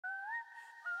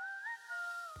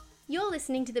You're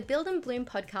listening to the Build and Bloom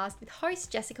podcast with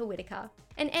host Jessica Whitaker,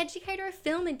 an educator of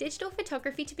film and digital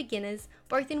photography to beginners,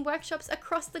 both in workshops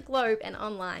across the globe and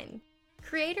online.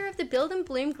 Creator of the Build and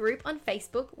Bloom group on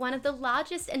Facebook, one of the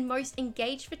largest and most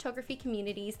engaged photography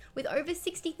communities with over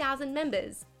 60,000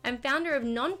 members, and founder of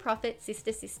non-profit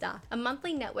Sister Sister, a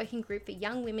monthly networking group for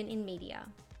young women in media.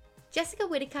 Jessica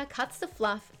Whitaker cuts the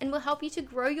fluff and will help you to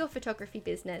grow your photography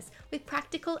business with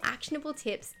practical, actionable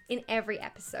tips in every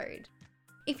episode.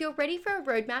 If you're ready for a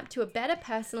roadmap to a better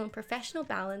personal and professional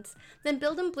balance, then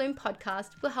Build and Bloom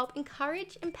podcast will help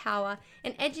encourage, empower,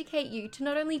 and educate you to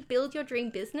not only build your dream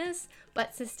business,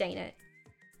 but sustain it.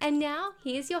 And now,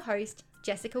 here's your host,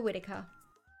 Jessica Whitaker.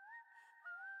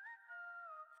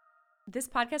 This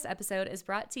podcast episode is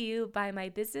brought to you by my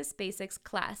Business Basics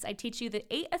class. I teach you the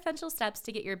 8 essential steps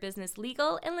to get your business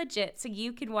legal and legit so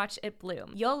you can watch it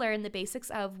bloom. You'll learn the basics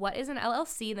of what is an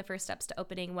LLC and the first steps to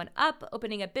opening one up,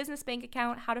 opening a business bank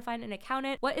account, how to find an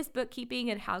accountant, what is bookkeeping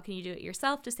and how can you do it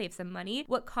yourself to save some money,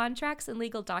 what contracts and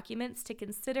legal documents to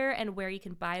consider and where you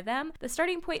can buy them, the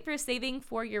starting point for saving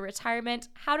for your retirement,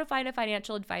 how to find a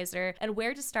financial advisor, and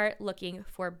where to start looking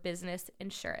for business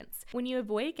insurance. When you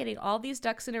avoid getting all these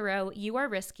ducks in a row, you are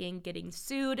risking getting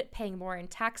sued, paying more in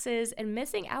taxes, and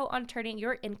missing out on turning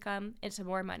your income into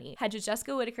more money. Head to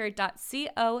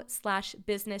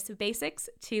jessicawhitaker.co/businessbasics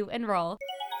to enroll.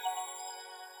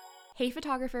 Hey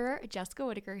photographer, Jessica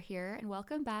Whitaker here, and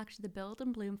welcome back to the Build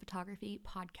and Bloom Photography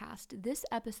podcast. This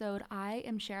episode, I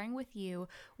am sharing with you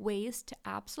ways to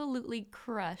absolutely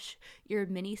crush your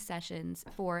mini sessions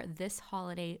for this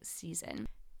holiday season.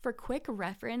 For quick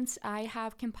reference, I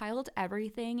have compiled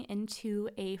everything into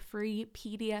a free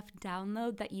PDF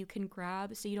download that you can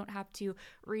grab so you don't have to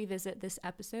revisit this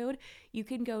episode. You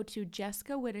can go to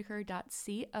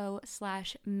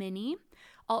jessicawhitaker.co/mini.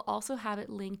 I'll also have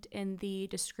it linked in the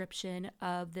description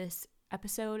of this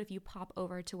episode. If you pop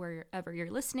over to wherever you're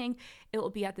listening, it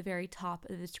will be at the very top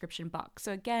of the description box.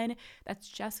 So again, that's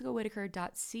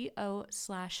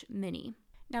jessicawhitaker.co/mini.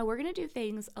 Now we're going to do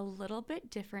things a little bit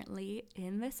differently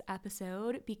in this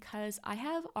episode because I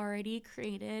have already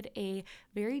created a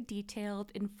very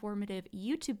detailed, informative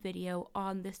YouTube video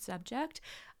on this subject.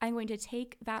 I'm going to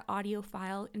take that audio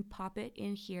file and pop it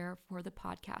in here for the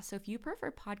podcast. So if you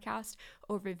prefer podcast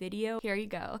over video, here you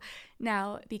go.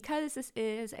 Now, because this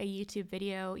is a YouTube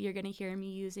video, you're going to hear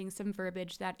me using some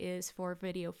verbiage that is for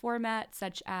video format,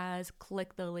 such as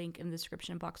click the link in the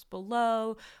description box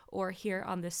below or here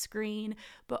on the screen.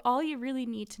 But all you really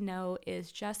need to know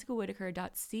is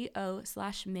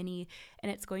jessicawhitaker.co/mini,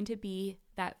 and it's going to be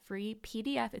that free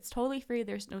PDF. It's totally free.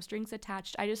 There's no strings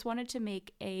attached. I just wanted to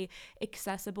make a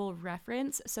accessible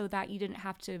reference so that you didn't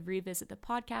have to revisit the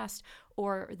podcast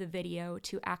or the video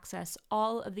to access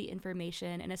all of the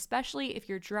information. And especially if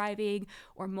you're driving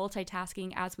or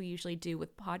multitasking, as we usually do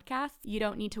with podcasts, you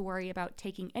don't need to worry about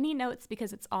taking any notes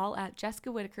because it's all at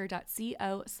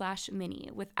jessicawhitaker.co/mini.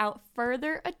 Without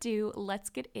further ado, let's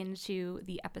get into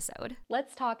the episode.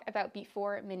 Let's talk about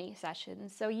before mini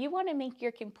sessions. So you want to make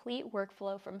your complete workflow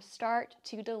from start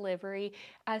to delivery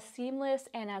as seamless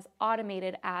and as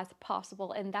automated as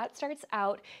possible. And that starts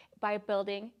out by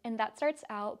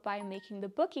making the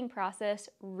booking process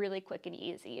really quick and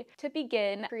easy. To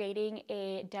begin, creating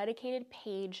a dedicated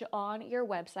page on your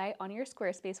website, on your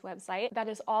Squarespace website, that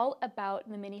is all about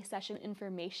the mini session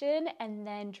information and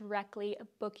then directly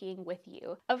booking with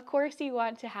you. Of course, you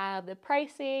want to have the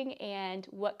pricing and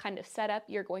what kind of setup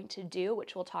you're going to do,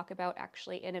 which we'll talk about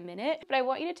actually in a minute. But I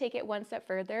want you to take it one step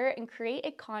further and create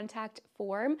a contact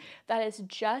form that is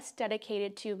just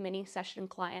dedicated to mini session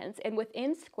clients. And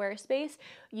within Squarespace,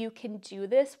 you can do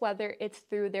this whether it's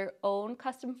through their own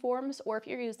custom forms or if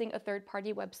you're using a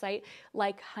third-party website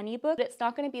like Honeybook. It's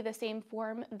not going to be the same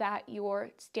form that your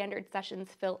standard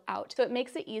sessions fill out. So it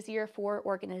makes it easier for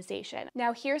organization.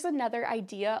 Now, here's another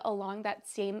idea along that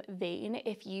same vein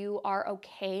if you are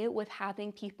okay with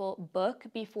having people book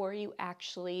before you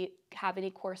actually have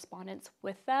any correspondence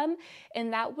with them,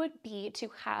 and that would be to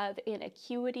have an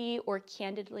Acuity or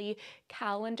Candidly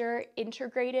calendar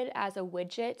integrated as a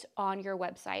widget on your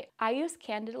website. I use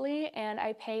Candidly and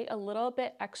I pay a little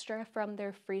bit extra from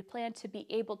their free plan to be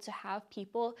able to have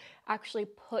people actually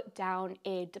put down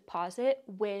a deposit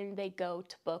when they go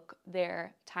to book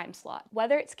their time slot.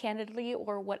 Whether it's Candidly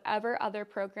or whatever other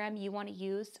program you want to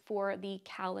use for the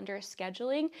calendar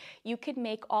scheduling, you can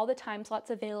make all the time slots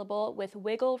available with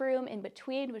wiggle room in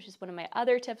between, which is one of my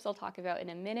other tips I'll talk about in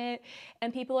a minute.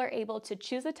 And people are able to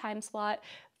choose a time slot,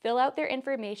 fill out their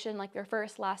information like their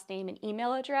first, last name, and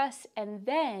email address, and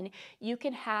then you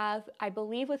can have, I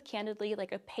believe with Candidly,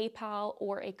 like a PayPal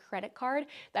or a credit card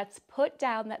that's put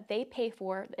down that they pay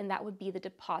for, and that would be the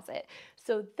deposit.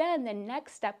 So then the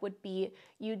next step would be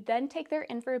you then take their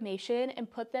information and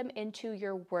put them into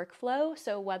your workflow.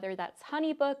 So whether that's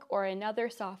HoneyBook or another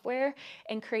software,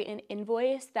 and create an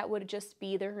invoice that would just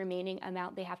be the remaining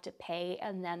amount they have to pay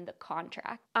and then the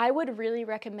contract. I would really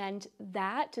recommend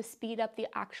that to speed up the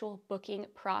actual booking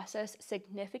process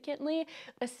significantly,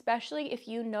 especially if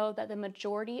you know that the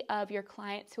majority of your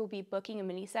clients who will be booking a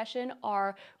mini session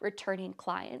are returning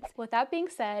clients. With that being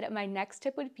said, my next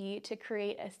tip would be to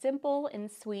create a simple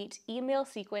and sweet email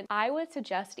sequence. I would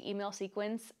suggest an email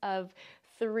sequence of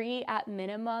 3 at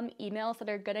minimum emails that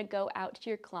are gonna go out to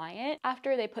your client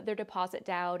after they put their deposit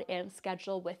down and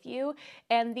schedule with you.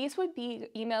 And these would be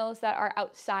emails that are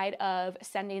outside of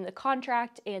sending the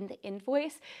contract and the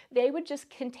invoice. They would just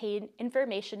contain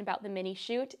information about the mini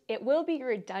shoot. It will be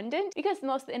redundant because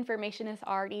most of the information is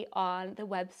already on the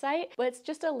website, but it's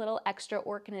just a little extra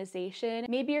organization.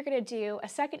 Maybe you're gonna do a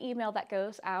second email that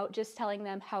goes out just telling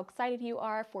them how excited you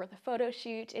are for the photo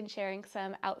shoot and sharing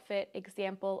some outfit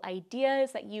example ideas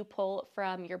that you pull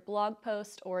from your blog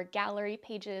post or gallery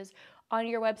pages on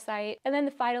your website. And then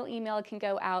the final email can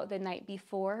go out the night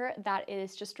before. That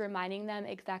is just reminding them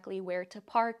exactly where to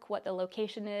park, what the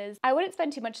location is. I wouldn't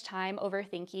spend too much time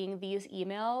overthinking these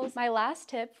emails. My last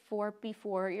tip for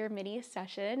before your mini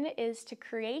session is to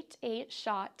create a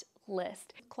shot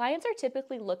list. Clients are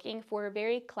typically looking for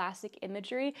very classic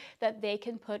imagery that they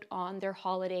can put on their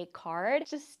holiday card.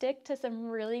 Just stick to some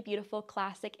really beautiful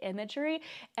classic imagery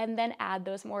and then add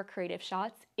those more creative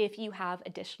shots if you have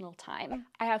additional time.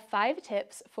 I have 5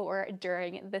 tips for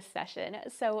during this session.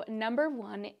 So number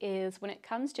 1 is when it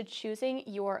comes to choosing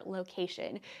your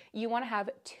location, you want to have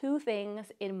 2 things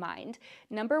in mind.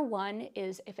 Number 1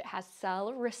 is if it has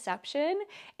cell reception,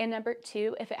 and number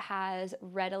 2, if it has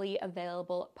readily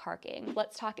available parking.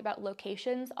 Let's talk about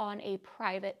locations on a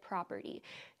private property.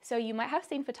 So you might have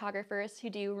seen photographers who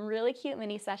do really cute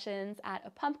mini sessions at a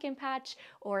pumpkin patch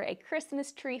or a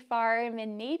Christmas tree farm,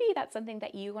 and maybe that's something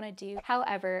that you want to do.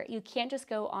 However, you can't just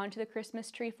go onto the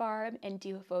Christmas tree farm and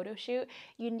do a photo shoot.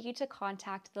 You need to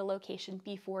contact the location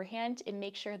beforehand and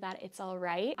make sure that it's all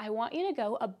right. I want you to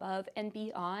go above and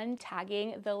beyond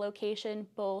tagging the location,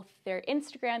 both their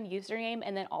Instagram username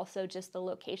and then also just the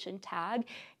location tag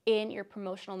in your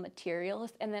promotional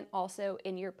materials and then also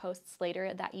in your posts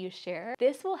later that you share.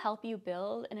 This will help you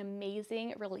build an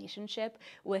amazing relationship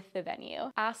with the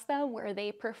venue. Ask them where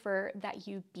they prefer that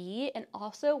you be and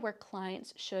also where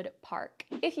clients should park.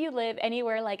 If you live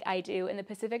anywhere like I do in the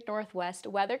Pacific Northwest,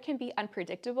 weather can be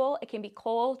unpredictable. It can be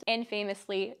cold and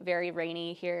famously very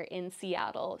rainy here in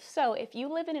Seattle. So if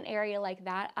you live in an area like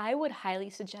that, I would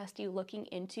highly suggest you looking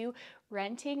into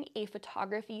renting a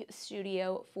photography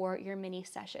studio for your mini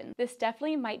session. This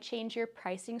definitely might change your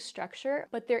pricing structure,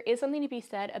 but there is something to be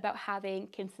said about having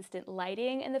consistent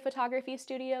lighting in the photography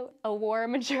studio, a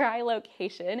warm, dry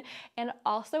location, and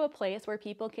also a place where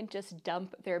people can just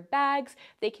dump their bags.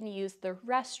 They can use the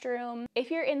restroom.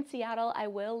 If you're in Seattle, I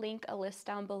will link a list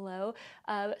down below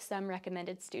of some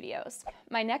recommended studios.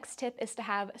 My next tip is to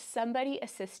have somebody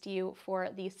assist you for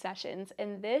these sessions,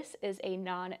 and this is a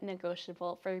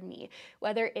non-negotiable for me.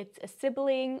 Whether it's a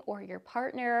sibling or your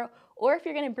partner, or if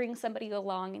you're going to bring somebody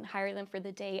along and hire them for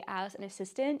the day as an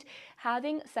assistant,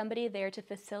 having somebody there to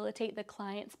facilitate the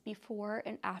clients before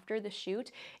and after the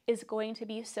shoot is going to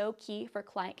be so key for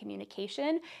client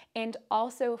communication and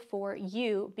also for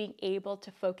you being able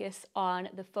to focus on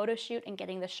the photo shoot and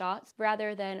getting the shots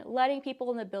rather than letting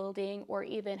people in the building or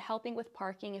even helping with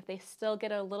parking if they still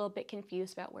get a little bit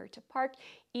confused about where to park.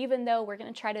 Even though we're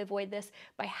going to try to avoid this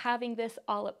by having this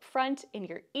all up front in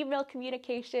your email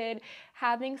communication,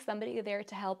 having somebody there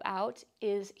to help out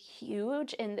is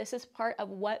huge, and this is part of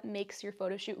what makes your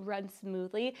photo shoot run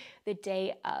smoothly the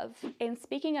day of. And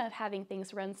speaking of having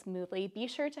things run smoothly, be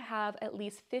sure to have at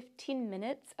least 15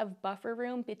 minutes of buffer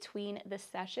room between the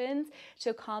sessions to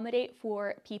accommodate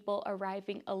for people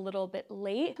arriving a little bit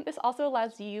late. This also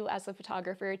allows you as a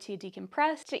photographer to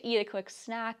decompress, to eat a quick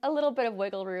snack. A little bit of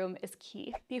wiggle room is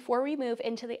key. Before we move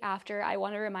into the after, I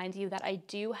want to remind you that I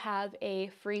do have a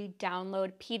free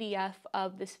download PDF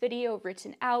of this video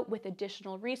written out with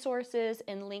additional resources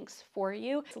and links for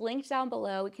you. It's linked down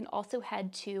below. You can also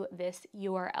head to this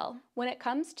URL. When it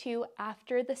comes to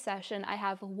after the session, I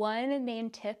have one main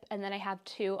tip and then I have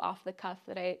 2 off the cuff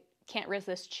that I can't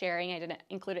resist sharing. I didn't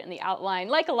include it in the outline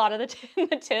like a lot of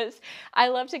the tips. I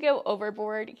love to go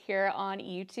overboard here on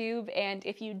YouTube, and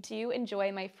if you do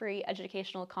enjoy my free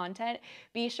educational content,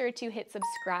 be sure to hit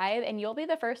subscribe and you'll be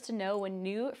the first to know when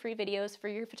new free videos for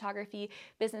your photography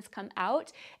business come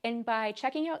out. And by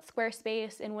checking out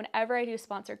Squarespace and whenever I do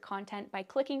sponsored content, by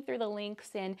clicking through the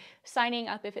links and signing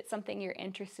up if it's something you're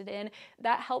interested in,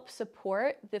 that helps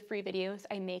support the free videos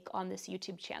I make on this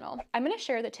YouTube channel. I'm going to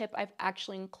share the tip I've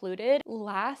actually included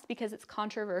last because it's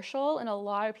controversial and a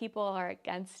lot of people are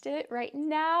against it right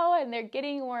now and they're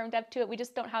getting warmed up to it. We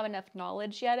just don't have enough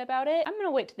knowledge yet about it. I'm going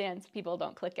to wait to the end so people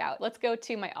don't click out. Let's go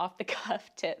to my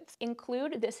off-the-cuff tips.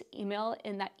 Include this email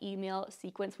in that email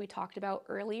sequence we talked about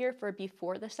earlier for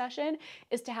before the session,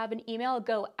 is to have an email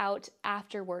go out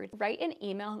afterwards. Write an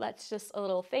email that's just a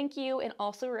little thank you and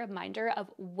also a reminder of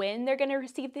when they're going to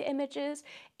receive the images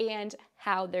and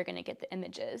how they're going to get the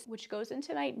images, which goes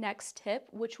into my next tip,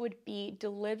 which would be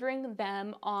delivering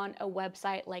them on a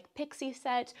website like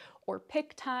Pixieset or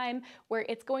PicTime, where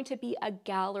it's going to be a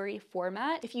gallery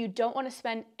format. If you don't want to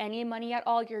spend any money at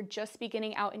all, you're just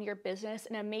beginning out in your business,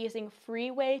 an amazing free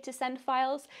way to send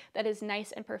files that is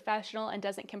nice and professional and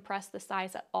doesn't compress the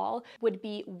size at all would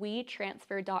be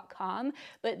WeTransfer.com.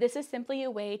 But this is simply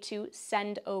a way to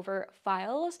send over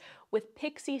files with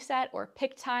Pixieset or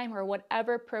PicTime or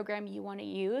whatever program you want to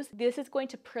use. This is going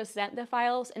to present the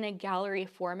files in a gallery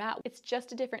format. It's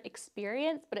just a different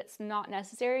experience, but it's not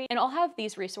necessary. And I'll have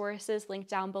these resources linked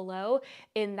down below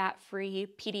in that free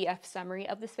PDF summary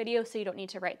of this video, so you don't need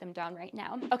to write them down right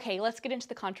now. Okay, let's get into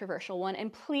the controversial one.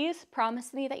 And please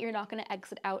promise me that you're not going to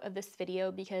exit out of this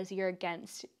video because you're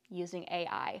against using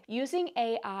AI. Using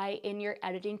AI in your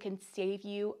editing can save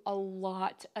you a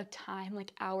lot of time,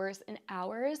 like hours and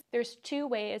hours. There's two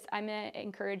ways I'm gonna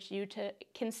encourage you to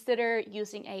consider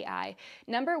using AI.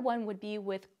 Number one would be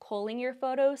with culling your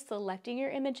photos, selecting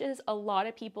your images. A lot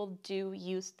of people do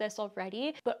use this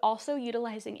already, but also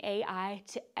utilizing AI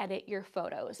to edit your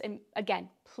photos. And again,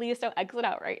 please don't exit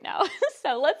out right now.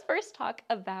 So let's first talk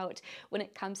about when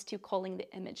it comes to culling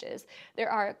the images. There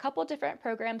are a couple different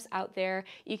programs out there.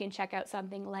 You can check out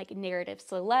something like Narrative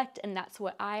Select, and that's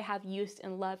what I have used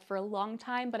and loved for a long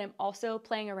time, but I'm also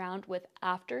playing around with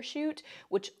Photoshoot,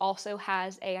 which also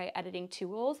has AI editing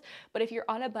tools. But if you're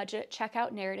on a budget, check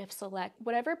out Narrative Select.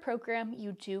 Whatever program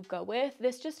you do go with,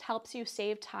 this just helps you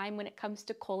save time when it comes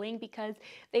to culling because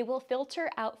they will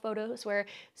filter out photos where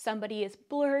somebody is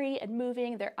blurry and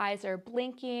moving, their eyes are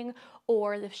blinking,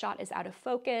 or the shot is out of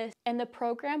focus, and the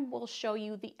program will show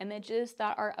you the images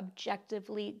that are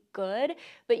objectively good,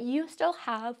 but you still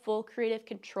have full creative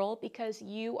control because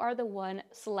you are the one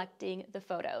selecting the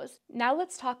photos. Now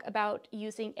let's talk about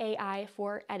using AI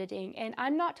for editing, and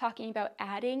I'm not talking about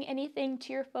adding anything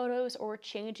to your photos or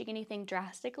changing anything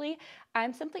drastically.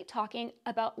 I'm simply talking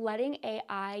about letting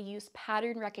AI use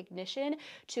pattern recognition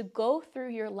to go through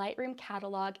your Lightroom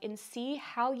catalog and see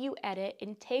how you edit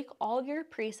and take all your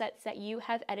presets that you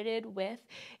have edited with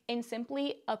and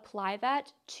simply apply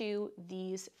that to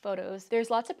these photos. There's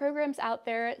lots of programs out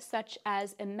there such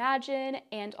as Imagine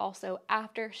and also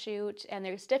Aftershoot, and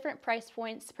there's different price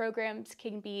points. Programs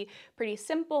can be pretty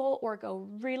simple or go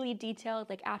really detailed,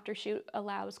 like Aftershoot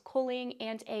allows culling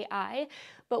and AI.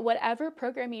 But whatever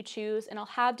program you choose, and I'll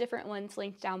have different ones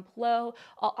linked down below,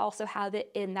 I'll also have it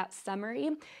in that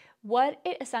summary. What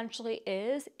it essentially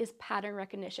is pattern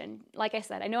recognition. Like I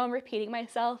said, I know I'm repeating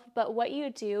myself, but what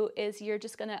you do is you're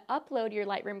just gonna upload your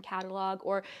Lightroom catalog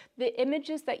or the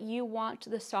images that you want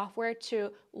the software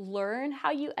to learn how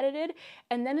you edited,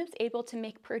 and then it's able to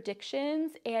make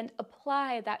predictions and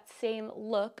apply that same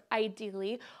look,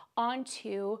 ideally,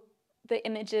 onto the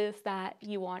images that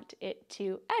you want it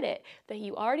to edit. That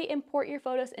you already import your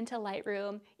photos into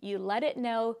Lightroom, you let it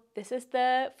know this is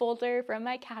the folder from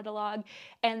my catalog,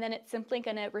 and then it's simply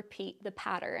gonna repeat the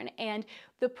pattern. And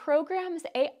the program's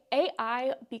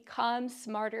AI becomes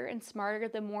smarter and smarter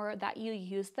the more that you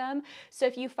use them. So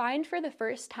if you find for the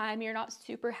first time you're not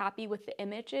super happy with the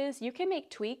images, you can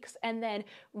make tweaks and then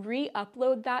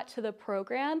re-upload that to the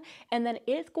program, and then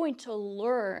it's going to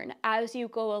learn as you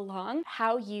go along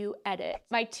how you edit.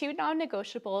 My two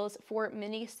non-negotiables for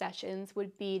mini sessions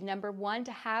would be number one,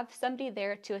 to have somebody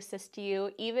there to assist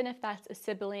you, even if that's a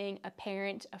sibling, a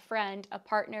parent, a friend, a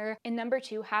partner. And number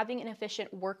two, having an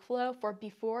efficient workflow for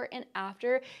before and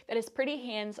after that is pretty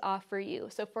hands-off for you.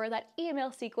 So for that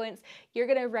email sequence, you're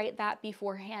gonna write that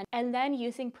beforehand. And then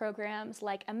using programs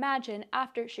like Imagine,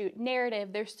 Aftershoot,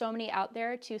 Narrative, there's so many out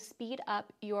there to speed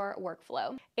up your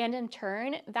workflow. And in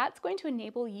turn, that's going to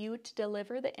enable you to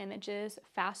deliver the images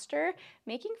faster,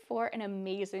 making for an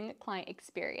amazing client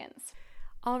experience.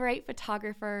 All right,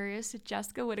 photographers,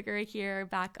 Jessica Whitaker here,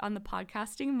 back on the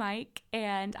podcasting mic,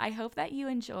 and I hope that you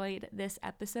enjoyed this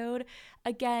episode.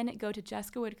 Again, go to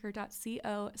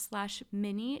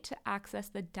jessicawhitaker.co/mini to access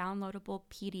the downloadable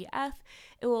PDF.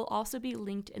 It will also be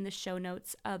linked in the show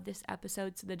notes of this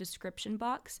episode, so the description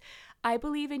box. I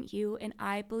believe in you and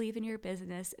I believe in your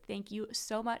business. Thank you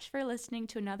so much for listening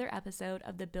to another episode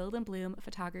of the Build and Bloom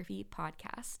Photography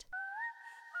Podcast.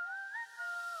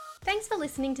 Thanks for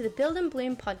listening to the Build and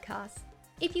Bloom podcast.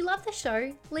 If you love the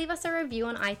show, leave us a review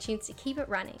on iTunes to keep it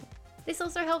running. This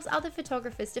also helps other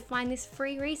photographers to find this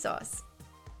free resource.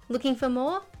 Looking for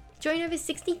more? Join over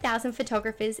 60,000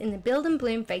 photographers in the Build and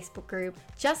Bloom Facebook group.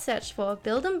 Just search for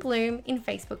Build and Bloom in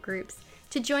Facebook groups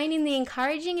to join in the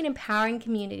encouraging and empowering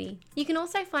community. You can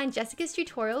also find Jessica's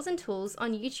tutorials and tools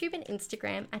on YouTube and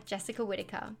Instagram at Jessica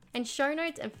Whitaker, and show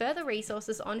notes and further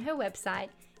resources on her website,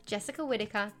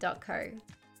 jessicawhitaker.co.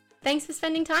 Thanks for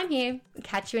spending time here.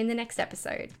 Catch you in the next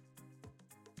episode.